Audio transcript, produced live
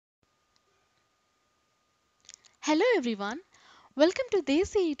Hello everyone, welcome to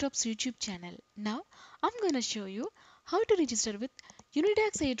Desi AirDrops YouTube channel. Now I'm gonna show you how to register with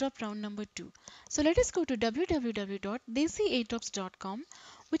Unidax airdrop round number 2. So let us go to www.desiairdrops.com,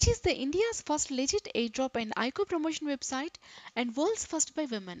 which is the India's first legit airdrop and ICO promotion website and world's first by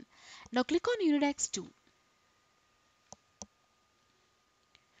women. Now click on Unidax 2.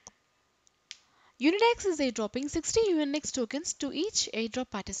 Unidax is airdropping 60 Unix tokens to each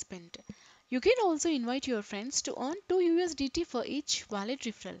airdrop participant. You can also invite your friends to earn 2 USDT for each valid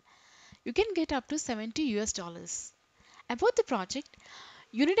referral. You can get up to 70 US dollars. About the project,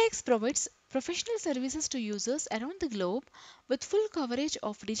 Unidex provides professional services to users around the globe with full coverage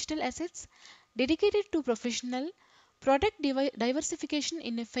of digital assets dedicated to professional product diversification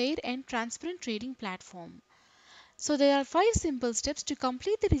in a fair and transparent trading platform. So there are 5 simple steps to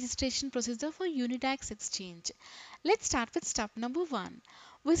complete the registration procedure for Unidax Exchange. Let's start with step number 1.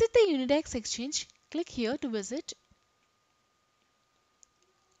 Visit the Unidax Exchange. Click here to visit.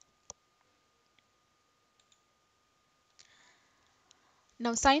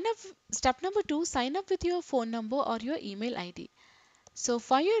 Now sign up. Step number 2, sign up with your phone number or your email ID. So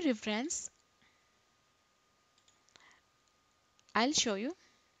for your reference, I'll show you.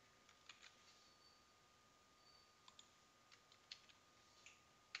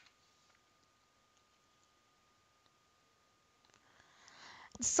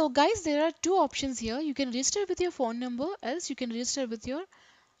 So guys, there are two options here. You can register with your phone number, else you can register with your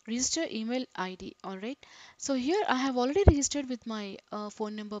register email ID. Alright. So here I have already registered with my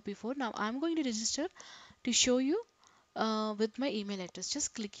phone number before. Now I'm going to register to show you with my email address.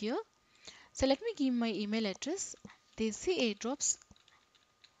 Just click here. So let me give my email address,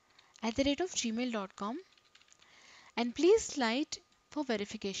 desiairdrops@gmail.com, and please slide for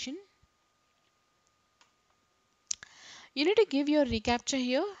verification. You need to give your reCAPTCHA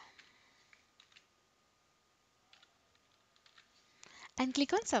here and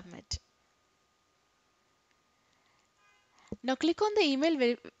click on submit. Now click on the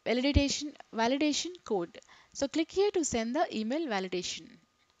email validation code. So click here to send the email validation,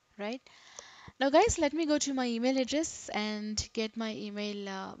 right? Now guys, let me go to my email address and get my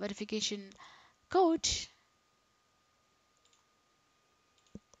email verification code.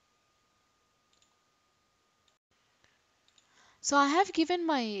 So I have given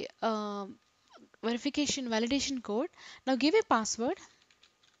my verification validation code. Now give a password.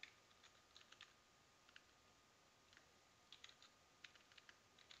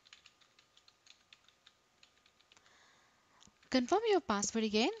 Confirm your password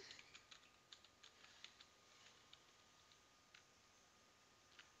again.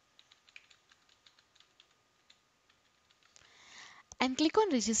 And click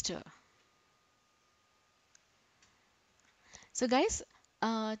on register. So guys,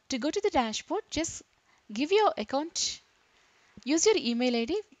 to go to the dashboard, just give your account, use your email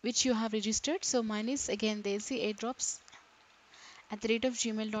ID which you have registered. So mine is again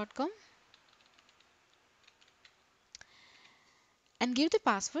desiairdrops@gmail.com, and give the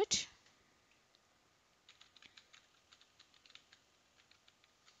password.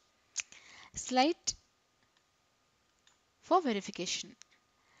 Slide for verification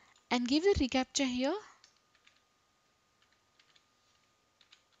and give the reCAPTCHA here.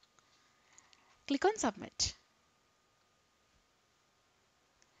 Click on submit.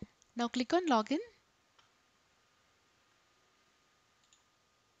 Now click on login.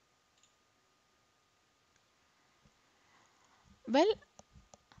 Well,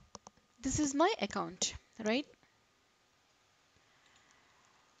 this is my account, right?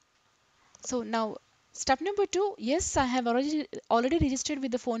 So now step number 2, yes, I have already registered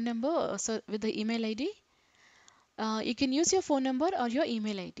with the phone number, so with the email ID. You can use your phone number or your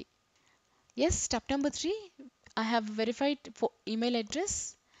email ID. Yes, step number 3, I have verified for email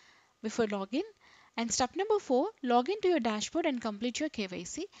address before login. And step number 4, log into your dashboard and complete your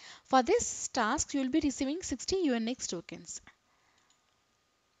KYC. For this task, you will be receiving 60 UNX tokens.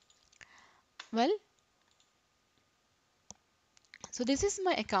 Well, so this is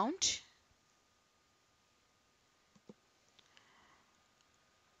my account.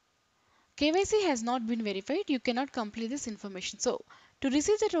 KYC has not been verified. You cannot complete this information. So to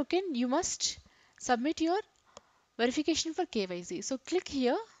receive the token, you must submit your verification for KYC. So click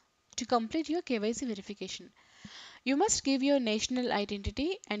here to complete your KYC verification. You must give your national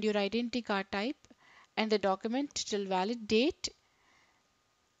identity and your identity card type and the document till valid date.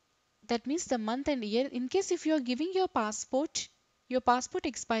 That means the month and year. In case if you are giving your passport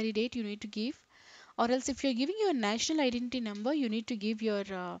expiry date you need to give, or else if you are giving your national identity number, you need to give your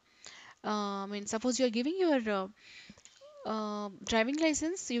suppose you are giving your driving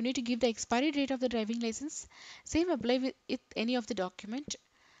license, you need to give the expiry date of the driving license. Same apply with any of the document.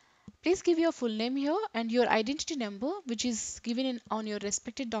 Please give your full name here and your identity number, which is given on your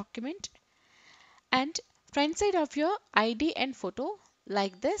respected document, and front side of your ID and photo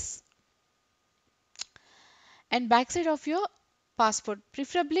like this, and back side of your passport.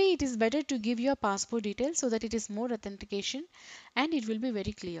 Preferably it is better to give your passport details so that it is more authentication and it will be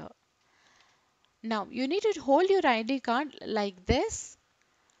very clear. Now you need to hold your ID card like this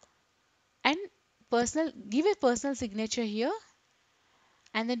and give a personal signature here,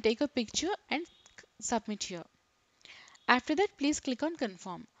 and then take a picture and submit here. After that, please click on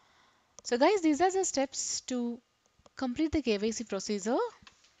confirm. So guys, these are the steps to complete the KYC procedure.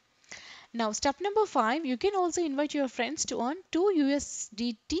 Now step number 5, you can also invite your friends to earn 2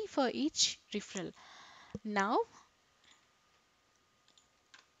 USDT for each referral. Now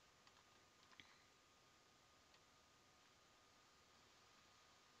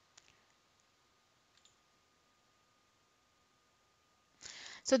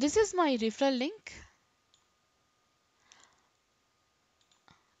so this is my referral link.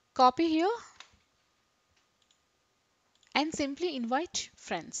 Copy here and simply invite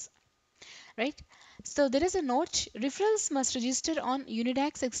friends. Right? So there is a note, referrals must register on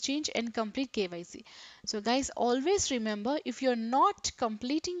Unidax exchange and complete KYC. So guys, always remember, if you're not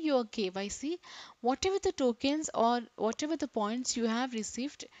completing your KYC, whatever the tokens or whatever the points you have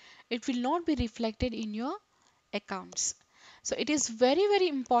received, it will not be reflected in your accounts. So it is very, very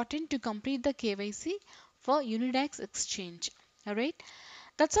important to complete the KYC for Unidax exchange. Alright.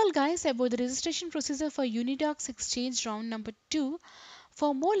 That's all guys about the registration procedure for Unidax exchange round number 2.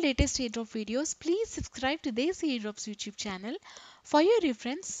 For more latest airdrop videos, please subscribe to this airdrops YouTube channel. For your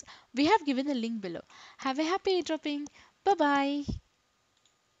reference, we have given the link below. Have a happy airdropping. Bye bye.